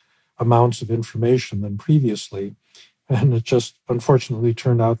greater amounts of information than previously. And it just unfortunately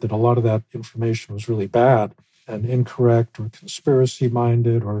turned out that a lot of that information was really bad and incorrect or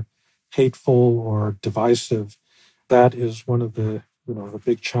conspiracy-minded or hateful or divisive. That is one of the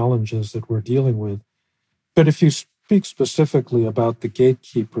big challenges that we're dealing with. But if you speak specifically about the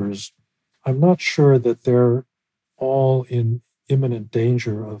gatekeepers, I'm not sure that they're all in imminent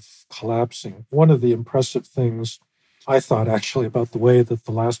danger of collapsing. One of the impressive things I thought actually about the way that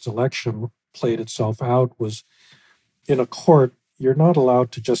the last election played itself out was in a court, you're not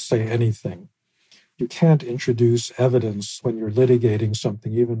allowed to just say anything. You can't introduce evidence when you're litigating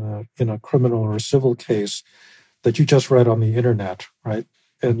something, even in a criminal or a civil case, that you just read on the internet, right?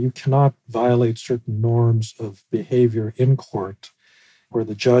 And you cannot violate certain norms of behavior in court where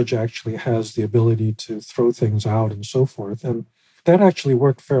the judge actually has the ability to throw things out and so forth. And that actually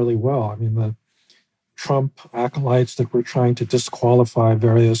worked fairly well. I mean, the Trump acolytes that were trying to disqualify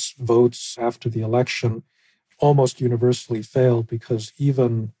various votes after the election almost universally failed because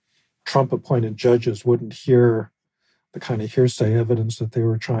even Trump-appointed judges wouldn't hear the kind of hearsay evidence that they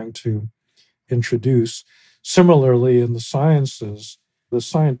were trying to introduce. Similarly, in the sciences, the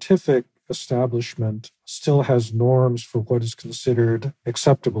scientific establishment still has norms for what is considered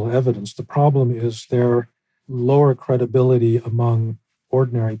acceptable evidence. The problem is their lower credibility among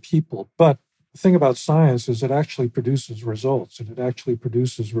ordinary people. But the thing about science is it actually produces results, and it actually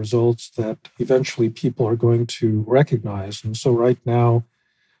produces results that eventually people are going to recognize. And so right now,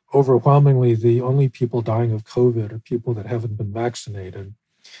 overwhelmingly, the only people dying of COVID are people that haven't been vaccinated.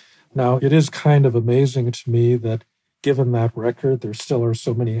 Now, it is kind of amazing to me that given that record, there still are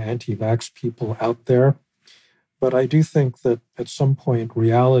so many anti-vax people out there. But I do think that at some point,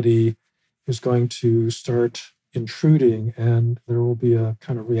 reality is going to start intruding, and there will be a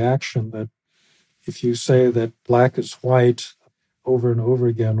kind of reaction that if you say that black is white over and over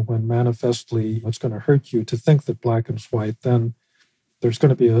again, when manifestly it's going to hurt you to think that black is white, then there's going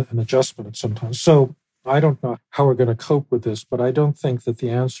to be an adjustment at some time. So I don't know how we're going to cope with this, but I don't think that the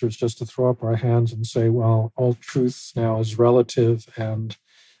answer is just to throw up our hands and say, well, all truth now is relative and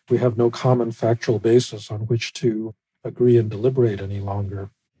we have no common factual basis on which to agree and deliberate any longer.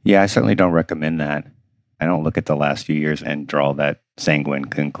 Yeah, I certainly don't recommend that. I don't look at the last few years and draw that sanguine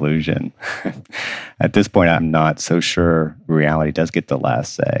conclusion. At this point, I'm not so sure reality does get the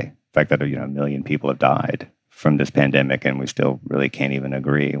last say. The fact that, a million people have died from this pandemic and we still really can't even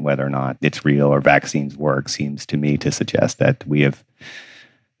agree whether or not it's real or vaccines work seems to me to suggest that we have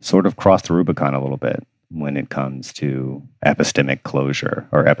sort of crossed the Rubicon a little bit when it comes to epistemic closure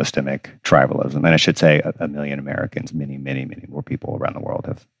or epistemic tribalism. And I should say a million Americans, many, many, many more people around the world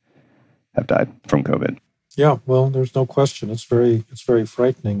have died from COVID. Yeah, well, there's no question. It's very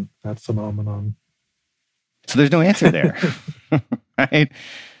frightening, that phenomenon. So there's no answer there, right?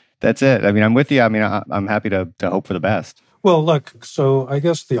 That's it. I mean, I'm with you. I mean, I'm happy to hope for the best. Well, look, so I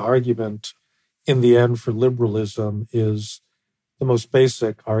guess the argument in the end for liberalism is the most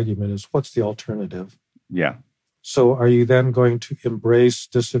basic argument is what's the alternative? Yeah. So are you then going to embrace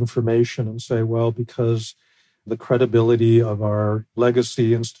disinformation and say, well, because the credibility of our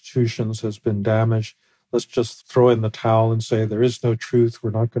legacy institutions has been damaged, let's just throw in the towel and say there is no truth. We're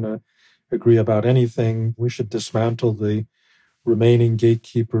not going to agree about anything. We should dismantle the remaining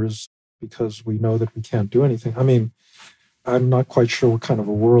gatekeepers because we know that we can't do anything. I mean, I'm not quite sure what kind of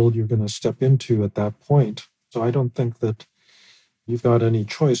a world you're going to step into at that point. So I don't think that you've got any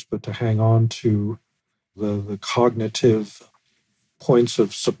choice but to hang on to the cognitive points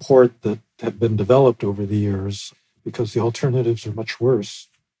of support that have been developed over the years because the alternatives are much worse.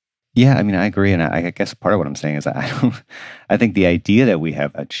 Yeah, I mean, I agree. And I guess part of what I'm saying is I think the idea that we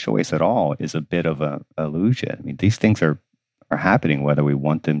have a choice at all is a bit of an illusion. I mean, these things are happening whether we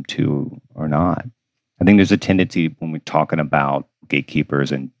want them to or not. I think there's a tendency when we're talking about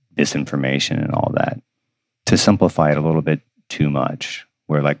gatekeepers and disinformation and all that to simplify it a little bit too much,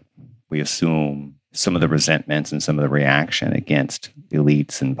 where like we assume some of the resentments and some of the reaction against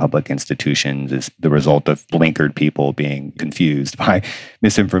elites and public institutions is the result of blinkered people being confused by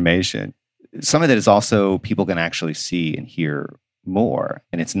misinformation. Some of that is also people can actually see and hear more,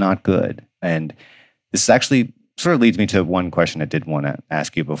 and it's not good. And this actually sort of leads me to one question I did want to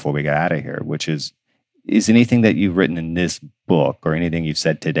ask you before we get out of here, which is anything that you've written in this book or anything you've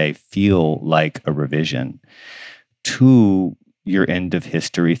said today feel like a revision to your end of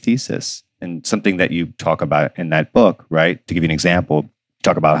history thesis? And something that you talk about in that book, right? To give you an example,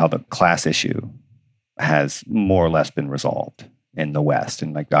 talk about how the class issue has more or less been resolved in the West.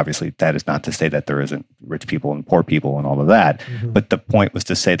 And like, obviously, that is not to say that there isn't rich people and poor people and all of that. Mm-hmm. But the point was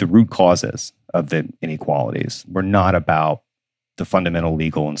to say the root causes of the inequalities were not about the fundamental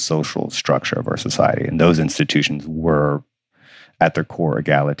legal and social structure of our society. And those institutions were at their core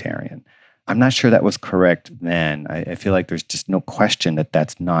egalitarian. I'm not sure that was correct then. I feel like there's just no question that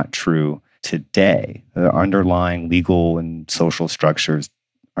that's not true today. The underlying legal and social structures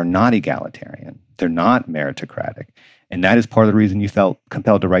are not egalitarian. They're not meritocratic. And that is part of the reason you felt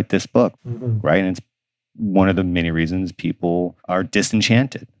compelled to write this book, mm-hmm. right? And it's one of the many reasons people are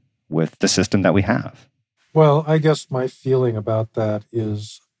disenchanted with the system that we have. Well, I guess my feeling about that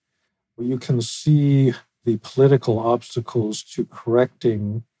is you can see the political obstacles to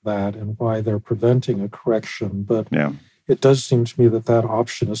correcting that and why they're preventing a correction. But it does seem to me that that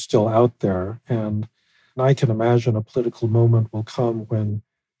option is still out there. And I can imagine a political moment will come when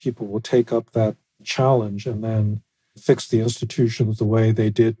people will take up that challenge and then fix the institutions the way they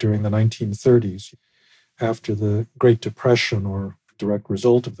did during the 1930s after the Great Depression or direct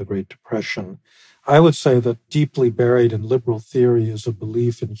result of the Great Depression. I would say that deeply buried in liberal theory is a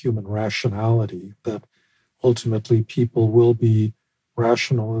belief in human rationality, that ultimately people will be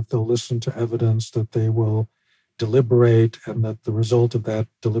rational, that they'll listen to evidence, that they will deliberate, and that the result of that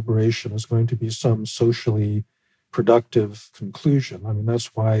deliberation is going to be some socially productive conclusion. I mean,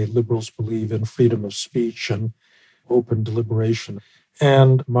 that's why liberals believe in freedom of speech and open deliberation.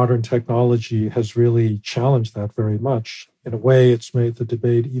 And modern technology has really challenged that very much. In a way, it's made the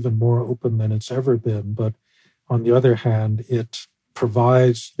debate even more open than it's ever been. But on the other hand, it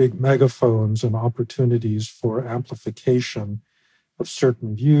provides big megaphones and opportunities for amplification of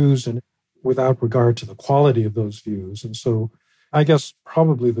certain views and without regard to the quality of those views. And so I guess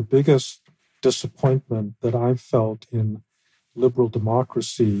probably the biggest disappointment that I've felt in liberal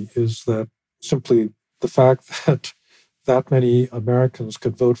democracy is that simply the fact that that many Americans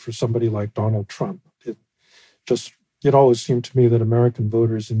could vote for somebody like Donald Trump. It always seemed to me that American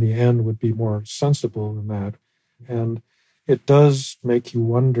voters in the end would be more sensible than that. And it does make you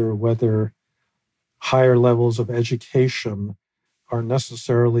wonder whether higher levels of education are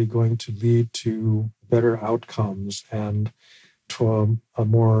necessarily going to lead to better outcomes and to a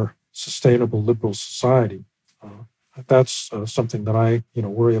more sustainable liberal society. That's something that I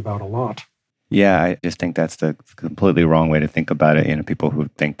worry about a lot. Yeah, I just think that's the completely wrong way to think about it. People who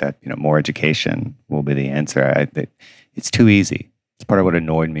think that more education will be the answer. It's too easy. It's part of what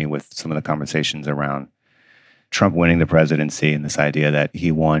annoyed me with some of the conversations around Trump winning the presidency and this idea that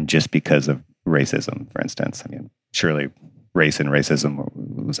he won just because of racism, for instance. Surely race and racism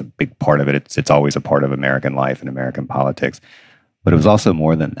was a big part of it. It's always a part of American life and American politics. But it was also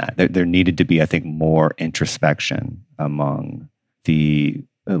more than that. There needed to be, I think, more introspection among the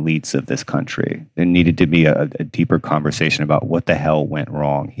elites of this country. There needed to be a deeper conversation about what the hell went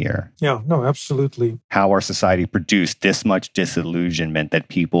wrong here. Yeah, no, absolutely. How our society produced this much disillusionment that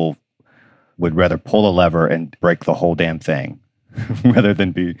people would rather pull a lever and break the whole damn thing rather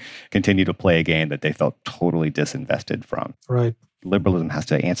than continue to play a game that they felt totally disinvested from. Right. Liberalism has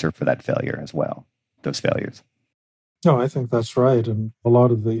to answer for that failure as well, those failures. No, I think that's right. And a lot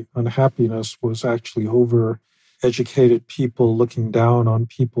of the unhappiness was actually over educated people looking down on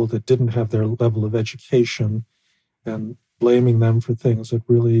people that didn't have their level of education and blaming them for things that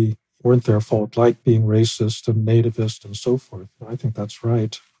really weren't their fault, like being racist and nativist and so forth. I think that's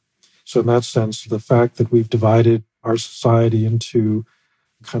right. So in that sense, the fact that we've divided our society into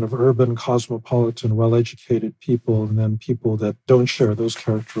kind of urban, cosmopolitan, well-educated people, and then people that don't share those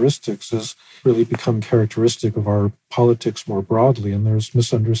characteristics has really become characteristic of our politics more broadly. And there's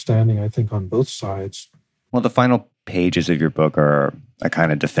misunderstanding, I think, on both sides. Well, the final pages of your book are a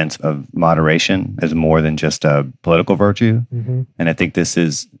kind of defense of moderation as more than just a political virtue. Mm-hmm. And I think this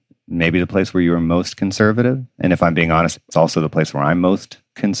is maybe the place where you are most conservative. And if I'm being honest, it's also the place where I'm most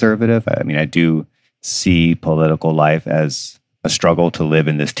conservative. I do see political life as a struggle to live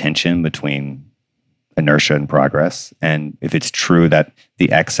in this tension between inertia and progress. And if it's true that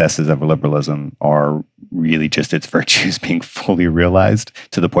the excesses of liberalism are really just its virtues being fully realized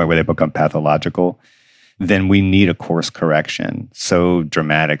to the point where they become pathological, then we need a course correction so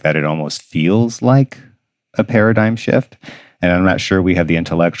dramatic that it almost feels like a paradigm shift. And I'm not sure we have the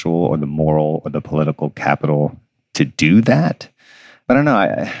intellectual or the moral or the political capital to do that. But I don't know.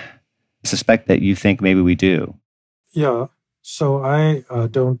 I suspect that you think maybe we do. Yeah. So I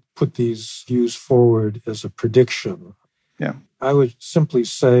don't put these views forward as a prediction. Yeah. I would simply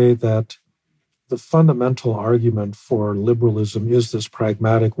say that the fundamental argument for liberalism is this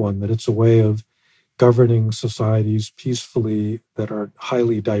pragmatic one, that it's a way of governing societies peacefully that are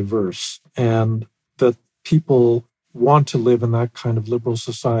highly diverse, and that people want to live in that kind of liberal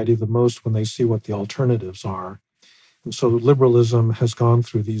society the most when they see what the alternatives are. And so liberalism has gone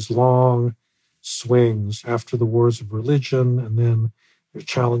through these long swings after the wars of religion, and then they're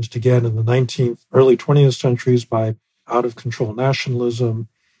challenged again in the 19th, early 20th centuries by out-of-control nationalism,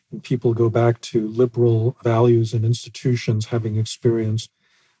 and people go back to liberal values and institutions having experienced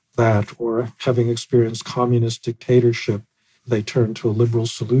that, or having experienced communist dictatorship, they turn to a liberal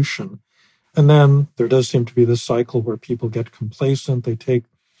solution. And then there does seem to be this cycle where people get complacent, they take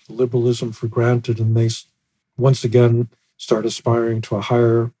liberalism for granted, and they once again start aspiring to a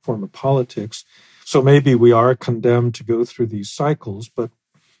higher form of politics. So maybe we are condemned to go through these cycles, but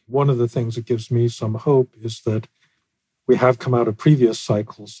one of the things that gives me some hope is that we have come out of previous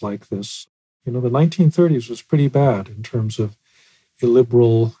cycles like this. The 1930s was pretty bad in terms of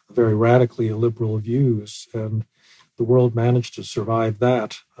illiberal, very radically illiberal views, and the world managed to survive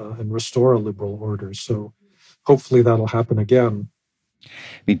that and restore a liberal order. So hopefully that'll happen again.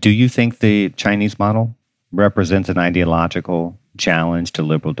 Do you think the Chinese model represents an ideological challenge to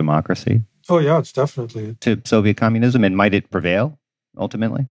liberal democracy? Oh, yeah, it's definitely. To Soviet communism, and might it prevail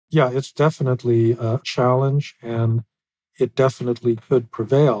ultimately? Yeah, it's definitely a challenge, and it definitely could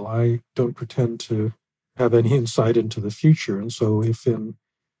prevail. I don't pretend to have any insight into the future. And so if in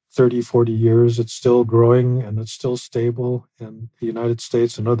 30, 40 years it's still growing and it's still stable, and the United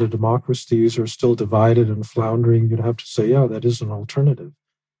States and other democracies are still divided and floundering, you'd have to say, yeah, that is an alternative.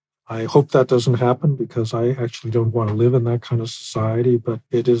 I hope that doesn't happen, because I actually don't want to live in that kind of society, but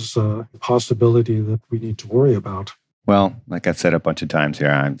it is a possibility that we need to worry about. Well, like I've said a bunch of times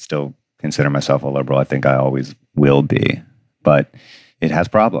here, I still consider myself a liberal. I think I always will be, but it has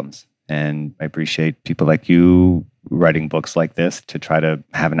problems. And I appreciate people like you writing books like this to try to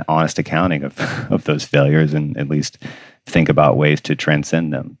have an honest accounting of those failures, and at least think about ways to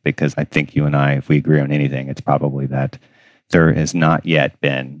transcend them. Because I think you and I, if we agree on anything, it's probably that there has not yet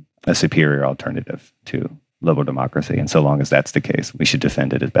been a superior alternative to liberal democracy. And so long as that's the case, we should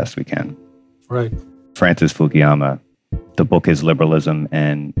defend it as best we can. Right. Francis Fukuyama, the book is Liberalism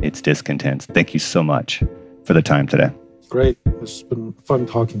and Its Discontents. Thank you so much for the time today. Great. It's been fun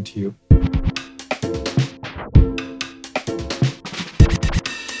talking to you.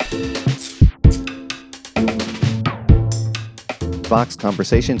 Vox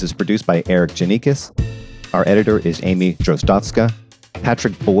Conversations is produced by Eric Janikis. Our editor is Amy Drozdowska.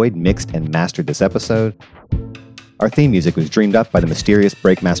 Patrick Boyd mixed and mastered this episode. Our theme music was dreamed up by the mysterious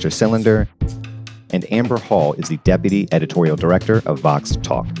Breakmaster Cylinder. And Amber Hall is the Deputy Editorial Director of Vox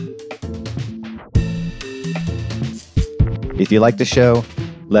Talk. If you like the show,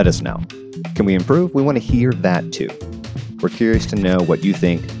 let us know. Can we improve? We want to hear that too. We're curious to know what you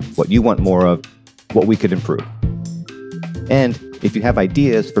think, what you want more of, what we could improve. And if you have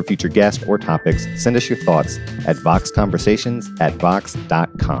ideas for future guests or topics, send us your thoughts at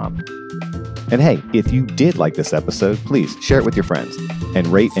voxconversations@vox.com. And hey, if you did like this episode, please share it with your friends and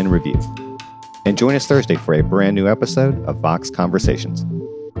rate and review. And join us Thursday for a brand new episode of Vox Conversations.